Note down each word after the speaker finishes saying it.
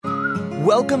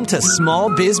Welcome to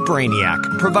Small Biz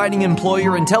Brainiac, providing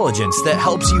employer intelligence that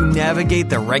helps you navigate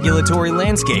the regulatory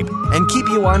landscape and keep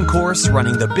you on course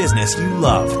running the business you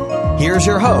love. Here's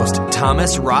your host,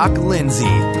 Thomas Rock Lindsay.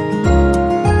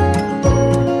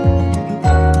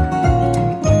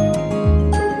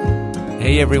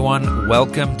 Hey everyone,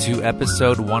 welcome to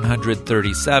episode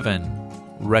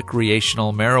 137,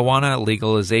 Recreational Marijuana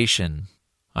Legalization.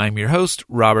 I'm your host,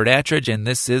 Robert Attridge, and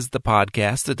this is the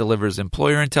podcast that delivers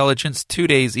employer intelligence 2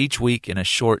 days each week in a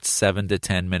short 7 to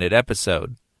 10 minute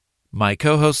episode. My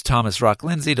co-host, Thomas Rock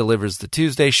Lindsay, delivers the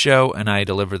Tuesday show, and I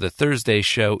deliver the Thursday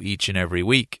show each and every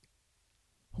week.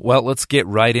 Well, let's get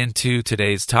right into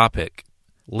today's topic.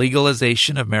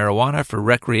 Legalization of marijuana for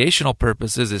recreational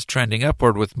purposes is trending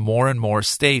upward, with more and more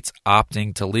states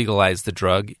opting to legalize the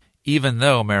drug, even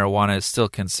though marijuana is still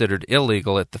considered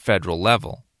illegal at the federal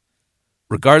level.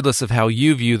 Regardless of how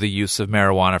you view the use of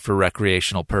marijuana for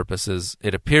recreational purposes,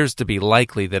 it appears to be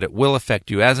likely that it will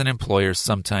affect you as an employer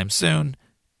sometime soon,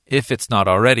 if it's not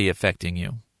already affecting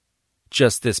you.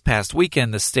 Just this past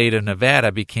weekend, the state of Nevada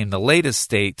became the latest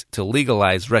state to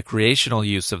legalize recreational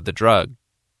use of the drug.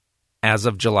 As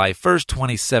of July 1st,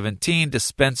 2017,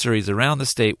 dispensaries around the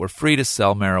state were free to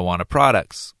sell marijuana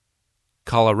products.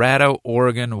 Colorado,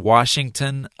 Oregon,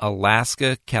 Washington,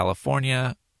 Alaska,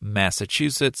 California,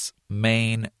 Massachusetts,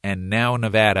 Maine, and now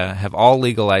Nevada have all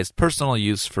legalized personal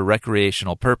use for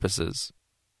recreational purposes.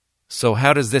 So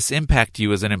how does this impact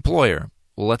you as an employer?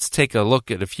 Well, let's take a look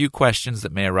at a few questions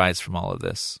that may arise from all of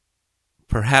this.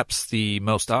 Perhaps the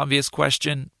most obvious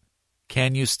question: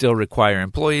 can you still require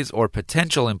employees or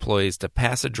potential employees to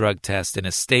pass a drug test in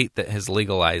a state that has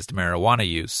legalized marijuana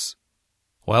use?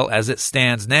 Well, as it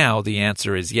stands now, the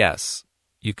answer is yes.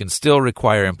 You can still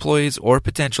require employees or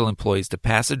potential employees to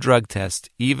pass a drug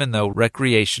test even though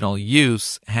recreational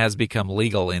use has become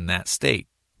legal in that state.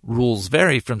 Rules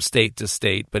vary from state to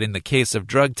state, but in the case of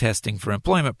drug testing for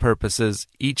employment purposes,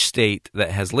 each state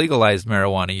that has legalized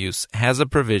marijuana use has a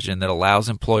provision that allows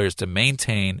employers to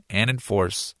maintain and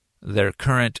enforce their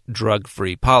current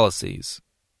drug-free policies.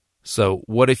 So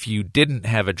what if you didn't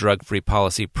have a drug-free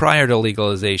policy prior to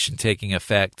legalization taking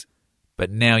effect,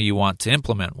 but now you want to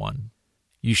implement one?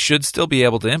 You should still be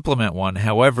able to implement one.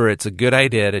 However, it's a good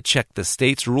idea to check the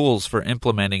state's rules for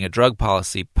implementing a drug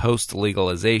policy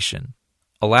post-legalization.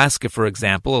 Alaska, for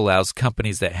example, allows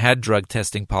companies that had drug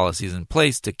testing policies in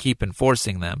place to keep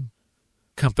enforcing them.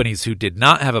 Companies who did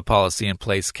not have a policy in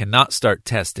place cannot start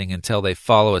testing until they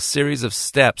follow a series of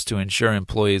steps to ensure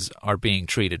employees are being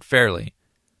treated fairly.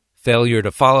 Failure to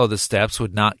follow the steps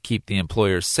would not keep the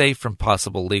employer safe from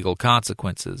possible legal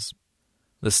consequences.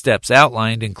 The steps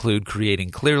outlined include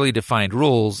creating clearly defined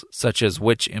rules, such as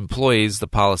which employees the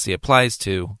policy applies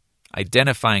to,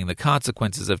 identifying the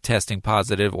consequences of testing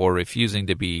positive or refusing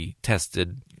to be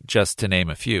tested, just to name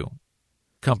a few.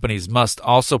 Companies must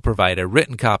also provide a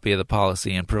written copy of the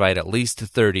policy and provide at least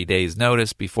 30 days'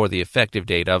 notice before the effective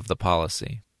date of the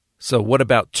policy. So what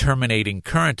about terminating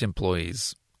current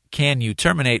employees? Can you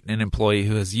terminate an employee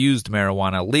who has used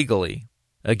marijuana legally?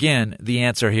 Again, the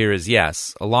answer here is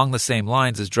yes. Along the same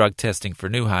lines as drug testing for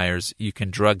new hires, you can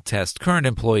drug test current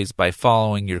employees by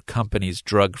following your company's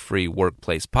drug-free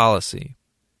workplace policy.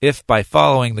 If by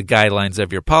following the guidelines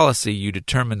of your policy you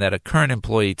determine that a current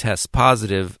employee tests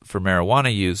positive for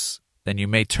marijuana use, then you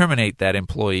may terminate that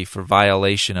employee for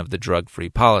violation of the drug-free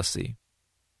policy.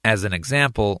 As an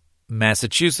example,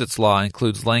 Massachusetts law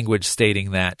includes language stating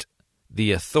that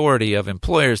the authority of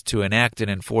employers to enact and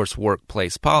enforce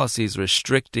workplace policies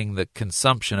restricting the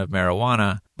consumption of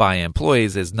marijuana by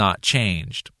employees is not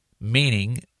changed,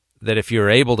 meaning that if you're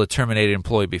able to terminate an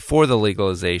employee before the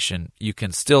legalization, you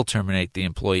can still terminate the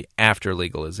employee after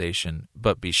legalization,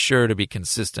 but be sure to be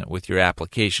consistent with your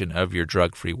application of your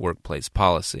drug-free workplace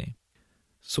policy.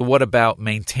 So what about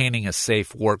maintaining a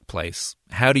safe workplace?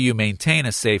 How do you maintain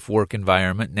a safe work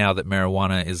environment now that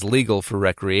marijuana is legal for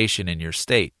recreation in your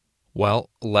state? Well,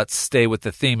 let's stay with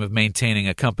the theme of maintaining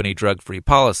a company drug-free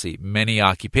policy. Many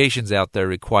occupations out there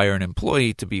require an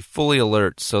employee to be fully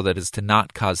alert so that as to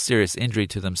not cause serious injury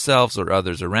to themselves or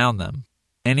others around them.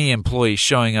 Any employee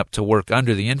showing up to work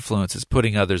under the influence is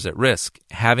putting others at risk.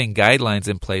 Having guidelines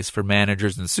in place for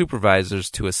managers and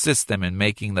supervisors to assist them in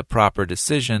making the proper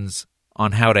decisions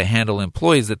on how to handle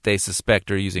employees that they suspect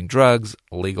are using drugs,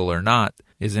 legal or not,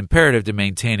 is imperative to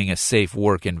maintaining a safe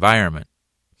work environment.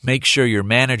 Make sure your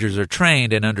managers are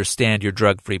trained and understand your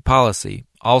drug-free policy.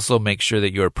 Also make sure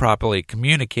that you are properly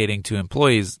communicating to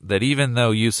employees that even though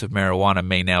use of marijuana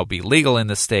may now be legal in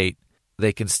the state,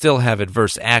 they can still have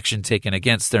adverse action taken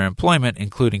against their employment,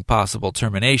 including possible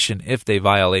termination if they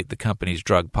violate the company's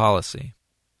drug policy.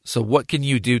 So what can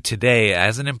you do today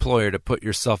as an employer to put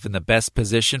yourself in the best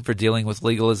position for dealing with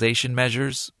legalization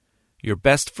measures? Your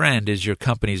best friend is your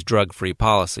company's drug-free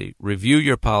policy. Review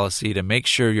your policy to make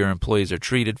sure your employees are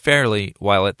treated fairly,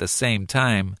 while at the same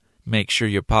time, make sure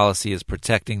your policy is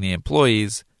protecting the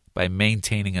employees by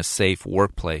maintaining a safe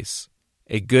workplace.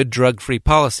 A good drug-free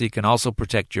policy can also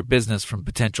protect your business from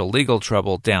potential legal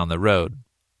trouble down the road.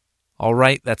 All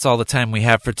right, that's all the time we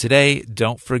have for today.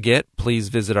 Don't forget, please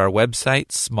visit our website,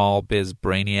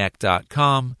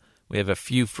 smallbizbrainiac.com. We have a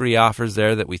few free offers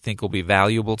there that we think will be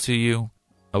valuable to you.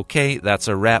 Okay, that's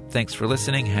a wrap. Thanks for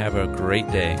listening. Have a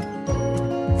great day.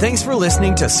 Thanks for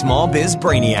listening to Small Biz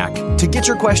Brainiac. To get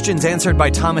your questions answered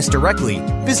by Thomas directly,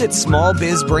 visit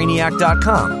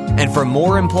smallbizbrainiac.com. And for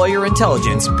more employer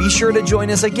intelligence, be sure to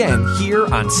join us again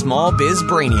here on Small Biz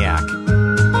Brainiac.